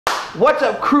What's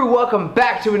up, crew? Welcome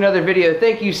back to another video.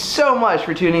 Thank you so much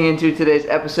for tuning into today's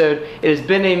episode. It has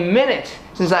been a minute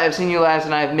since I have seen you last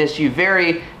and I have missed you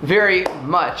very, very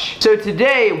much. So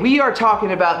today we are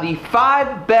talking about the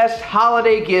 5 best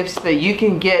holiday gifts that you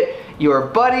can get your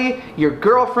buddy, your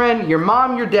girlfriend, your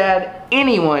mom, your dad,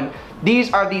 anyone.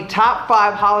 These are the top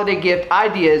 5 holiday gift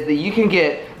ideas that you can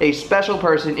get a special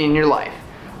person in your life.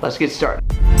 Let's get started.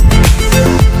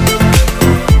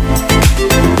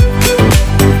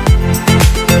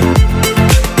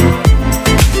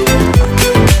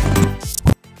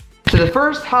 So the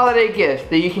first holiday gift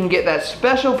that you can get that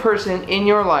special person in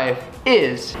your life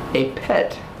is a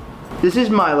pet. This is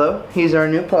Milo. He's our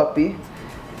new puppy.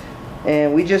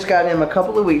 And we just got him a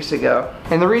couple of weeks ago.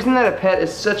 And the reason that a pet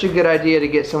is such a good idea to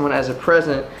get someone as a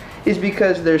present is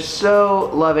because they're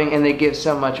so loving and they give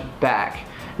so much back.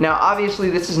 Now obviously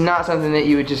this is not something that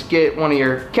you would just get one of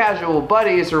your casual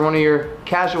buddies or one of your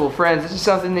casual friends. This is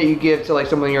something that you give to like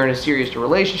someone you're in a serious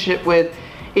relationship with,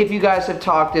 if you guys have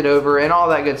talked it over and all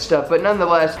that good stuff. But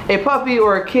nonetheless, a puppy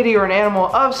or a kitty or an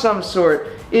animal of some sort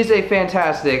is a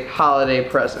fantastic holiday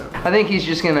present. I think he's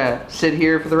just gonna sit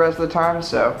here for the rest of the time,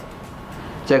 so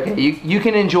it's okay. You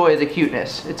can enjoy the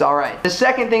cuteness. It's alright. The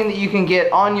second thing that you can get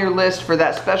on your list for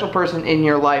that special person in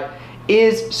your life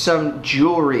is some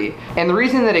jewelry. And the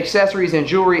reason that accessories and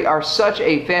jewelry are such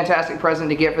a fantastic present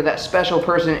to get for that special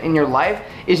person in your life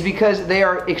is because they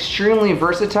are extremely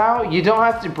versatile. You don't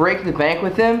have to break the bank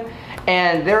with them,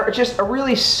 and they're just a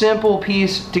really simple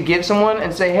piece to give someone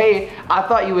and say, hey, I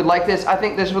thought you would like this. I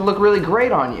think this would look really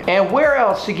great on you. And where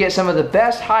else to get some of the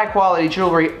best high quality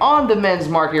jewelry on the men's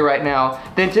market right now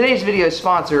than today's video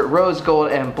sponsor, Rose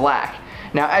Gold and Black.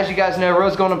 Now, as you guys know,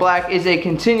 Rose Gold and Black is a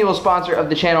continual sponsor of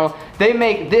the channel. They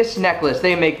make this necklace,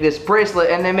 they make this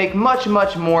bracelet, and they make much,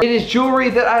 much more. It is jewelry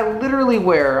that I literally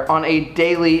wear on a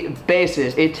daily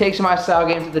basis. It takes my style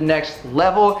game to the next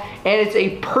level, and it's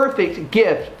a perfect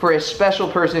gift for a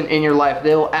special person in your life.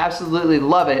 They will absolutely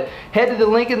love it. Head to the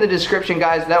link in the description,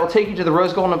 guys. That will take you to the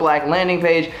Rose Gold and Black landing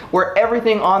page where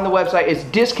everything on the website is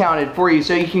discounted for you,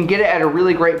 so you can get it at a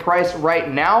really great price right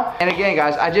now. And again,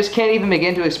 guys, I just can't even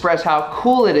begin to express how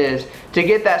cool it is to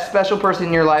get that special person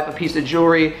in your life a piece of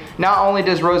jewelry. Not only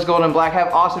does Rose Gold and Black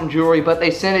have awesome jewelry, but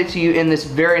they send it to you in this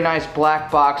very nice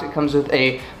black box. It comes with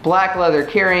a black leather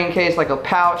carrying case, like a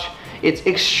pouch. It's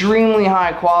extremely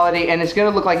high quality, and it's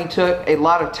gonna look like you took a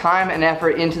lot of time and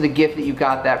effort into the gift that you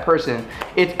got that person.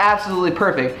 It's absolutely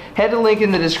perfect. Head to the link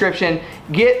in the description.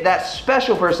 Get that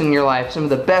special person in your life some of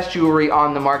the best jewelry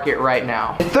on the market right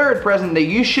now. The third present that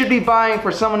you should be buying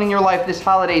for someone in your life this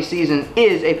holiday season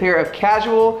is a pair of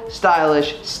casual,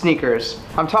 stylish sneakers.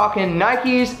 I'm talking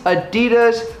Nikes,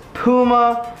 Adidas,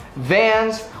 Puma,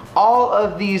 Vans. All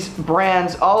of these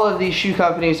brands, all of these shoe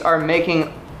companies are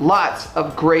making lots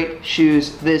of great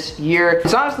shoes this year.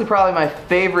 It's honestly probably my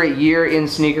favorite year in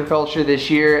sneaker culture this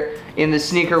year, in the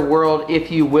sneaker world, if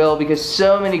you will, because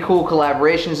so many cool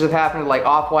collaborations have happened, like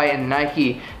Off-White and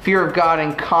Nike, Fear of God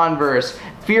and Converse,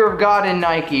 Fear of God and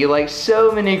Nike. Like,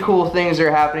 so many cool things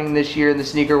are happening this year in the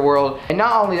sneaker world. And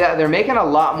not only that, they're making a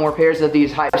lot more pairs of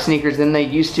these hype sneakers than they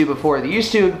used to before. It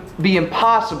used to be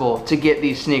impossible to get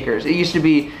these sneakers. It used to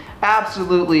be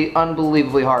absolutely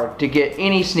unbelievably hard to get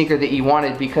any sneaker that you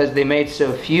wanted because they made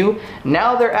so few.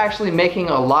 Now they're actually making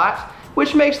a lot,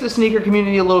 which makes the sneaker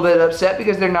community a little bit upset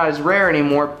because they're not as rare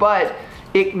anymore, but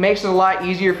it makes it a lot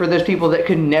easier for those people that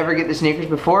could never get the sneakers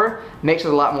before. Makes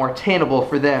it a lot more attainable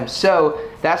for them. So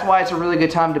that's why it's a really good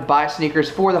time to buy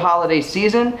sneakers for the holiday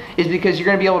season, is because you're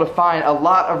gonna be able to find a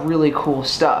lot of really cool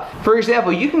stuff. For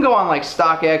example, you can go on like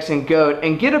StockX and GOAT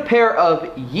and get a pair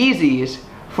of Yeezys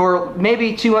for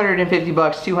maybe 250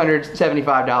 bucks,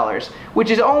 $275, which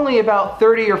is only about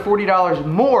 $30 or $40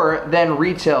 more than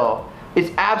retail.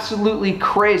 It's absolutely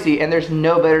crazy, and there's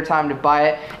no better time to buy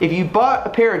it. If you bought a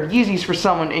pair of Yeezys for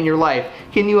someone in your life,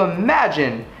 can you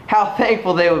imagine how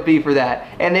thankful they would be for that?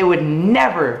 And they would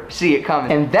never see it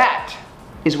coming. And that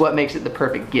is what makes it the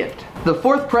perfect gift. The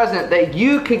fourth present that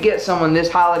you could get someone this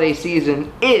holiday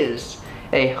season is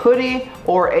a hoodie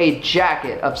or a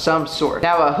jacket of some sort.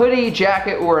 Now, a hoodie,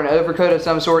 jacket, or an overcoat of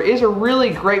some sort is a really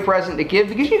great present to give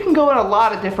because you can go in a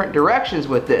lot of different directions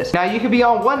with this. Now, you could be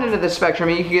on one end of the spectrum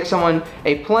and you could get someone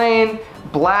a plain,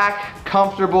 black,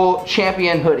 comfortable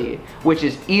Champion hoodie, which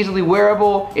is easily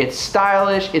wearable, it's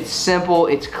stylish, it's simple,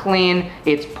 it's clean,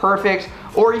 it's perfect.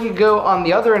 Or you could go on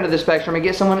the other end of the spectrum and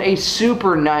get someone a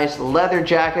super nice leather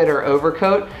jacket or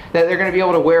overcoat that they're gonna be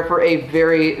able to wear for a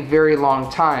very, very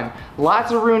long time.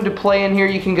 Lots of room to play in here.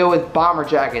 You can go with bomber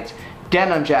jackets,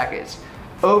 denim jackets,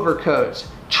 overcoats,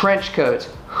 trench coats,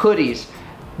 hoodies,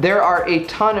 There are a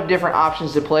ton of different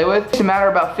options to play with. It's a matter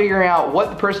about figuring out what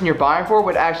the person you're buying for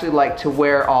would actually like to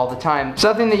wear all the time.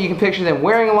 Something that you can picture them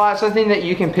wearing a lot, something that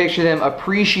you can picture them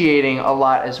appreciating a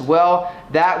lot as well.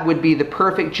 That would be the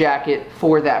perfect jacket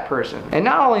for that person. And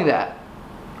not only that,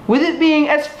 with it being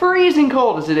as freezing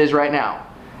cold as it is right now,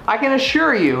 I can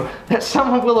assure you that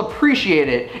someone will appreciate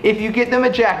it if you get them a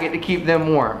jacket to keep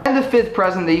them warm. And the fifth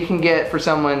present that you can get for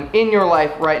someone in your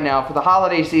life right now for the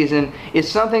holiday season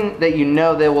is something that you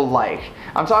know they will like.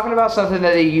 I'm talking about something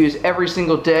that they use every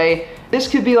single day. This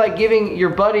could be like giving your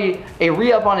buddy a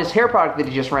re-up on his hair product that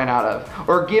he just ran out of,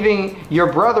 or giving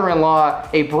your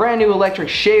brother-in-law a brand new electric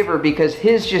shaver because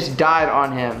his just died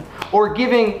on him, or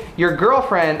giving your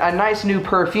girlfriend a nice new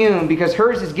perfume because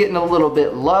hers is getting a little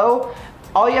bit low.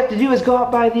 All you have to do is go out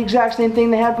and buy the exact same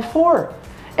thing they had before.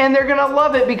 And they're gonna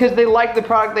love it because they like the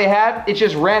product they had. It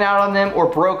just ran out on them or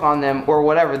broke on them or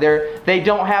whatever. They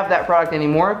don't have that product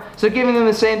anymore. So giving them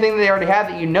the same thing that they already have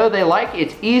that you know they like,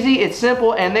 it's easy, it's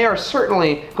simple, and they are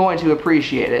certainly going to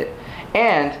appreciate it.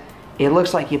 And it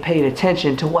looks like you paid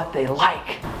attention to what they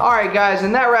like. Alright guys,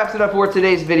 and that wraps it up for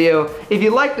today's video. If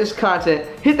you like this content,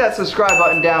 hit that subscribe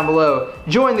button down below.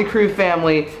 Join the crew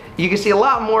family. You can see a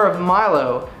lot more of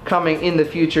Milo coming in the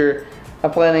future.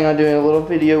 I'm planning on doing a little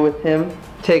video with him,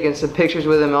 taking some pictures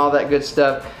with him and all that good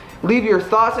stuff. Leave your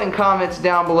thoughts and comments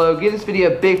down below. Give this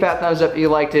video a big fat thumbs up if you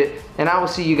liked it. And I will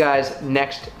see you guys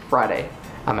next Friday.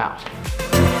 I'm out.